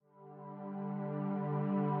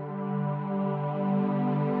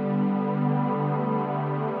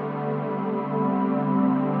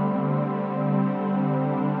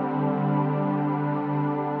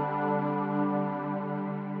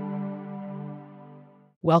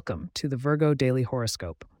Welcome to the Virgo Daily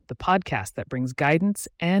Horoscope, the podcast that brings guidance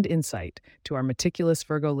and insight to our meticulous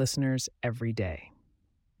Virgo listeners every day.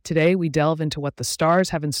 Today, we delve into what the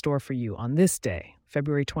stars have in store for you on this day,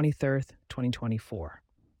 February 23rd, 2024.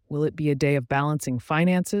 Will it be a day of balancing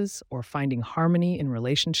finances or finding harmony in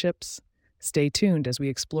relationships? Stay tuned as we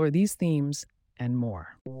explore these themes and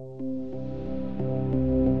more.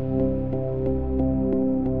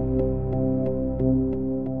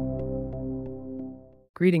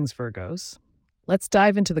 Greetings, Virgos. Let's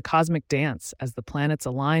dive into the cosmic dance as the planets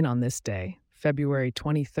align on this day, February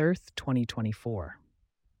 23rd, 2024.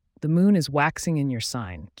 The moon is waxing in your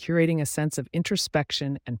sign, curating a sense of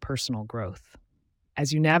introspection and personal growth.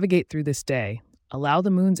 As you navigate through this day, allow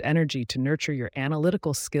the moon's energy to nurture your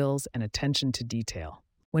analytical skills and attention to detail.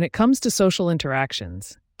 When it comes to social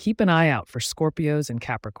interactions, keep an eye out for Scorpios and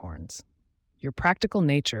Capricorns. Your practical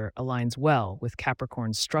nature aligns well with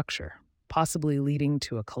Capricorn's structure, possibly leading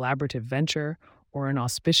to a collaborative venture or an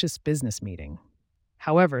auspicious business meeting.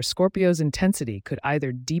 However, Scorpio's intensity could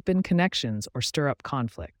either deepen connections or stir up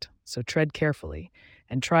conflict, so tread carefully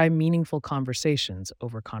and try meaningful conversations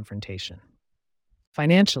over confrontation.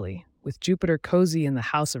 Financially, with Jupiter cozy in the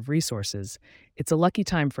house of resources, it's a lucky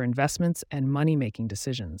time for investments and money-making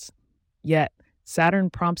decisions. Yet,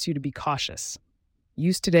 Saturn prompts you to be cautious.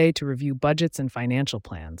 Use today to review budgets and financial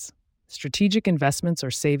plans. Strategic investments or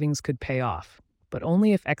savings could pay off, but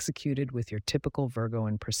only if executed with your typical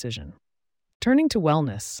Virgoan precision. Turning to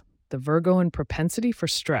wellness, the Virgoan propensity for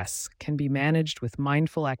stress can be managed with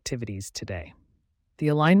mindful activities today. The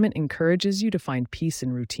alignment encourages you to find peace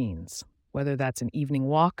in routines, whether that's an evening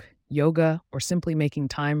walk, yoga, or simply making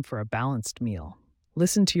time for a balanced meal.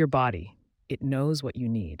 Listen to your body. It knows what you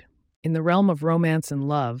need. In the realm of romance and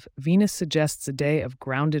love, Venus suggests a day of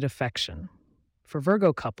grounded affection. For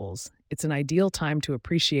Virgo couples, it's an ideal time to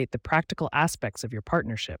appreciate the practical aspects of your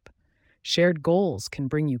partnership. Shared goals can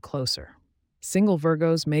bring you closer. Single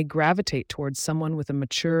Virgos may gravitate towards someone with a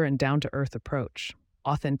mature and down-to-earth approach.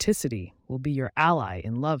 Authenticity will be your ally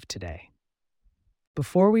in love today.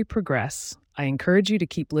 Before we progress, I encourage you to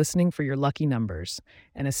keep listening for your lucky numbers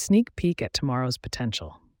and a sneak peek at tomorrow's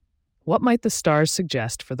potential. What might the stars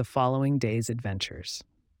suggest for the following day's adventures?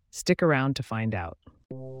 Stick around to find out.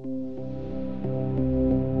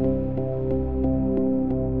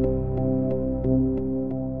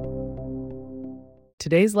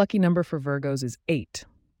 Today's lucky number for Virgos is 8,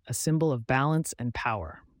 a symbol of balance and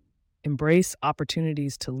power. Embrace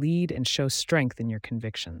opportunities to lead and show strength in your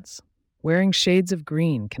convictions. Wearing shades of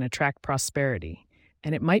green can attract prosperity,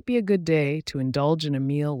 and it might be a good day to indulge in a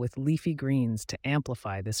meal with leafy greens to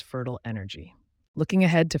amplify this fertile energy. Looking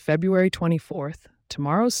ahead to February 24th,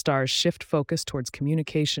 tomorrow's stars shift focus towards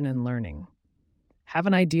communication and learning. Have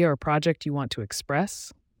an idea or project you want to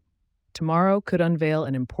express? Tomorrow could unveil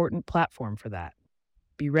an important platform for that.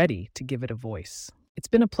 Be ready to give it a voice. It's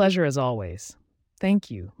been a pleasure as always.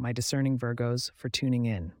 Thank you, my discerning Virgos, for tuning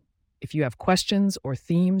in. If you have questions or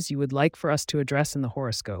themes you would like for us to address in the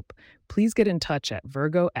horoscope, please get in touch at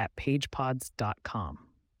virgo@pagepods.com.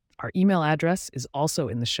 Our email address is also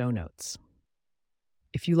in the show notes.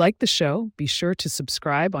 If you like the show, be sure to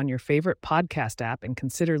subscribe on your favorite podcast app and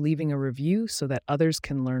consider leaving a review so that others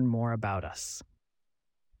can learn more about us.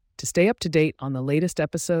 To stay up to date on the latest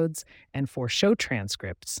episodes and for show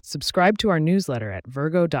transcripts, subscribe to our newsletter at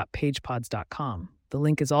virgo.pagepods.com. The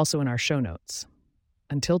link is also in our show notes.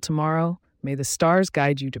 Until tomorrow, may the stars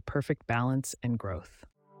guide you to perfect balance and growth.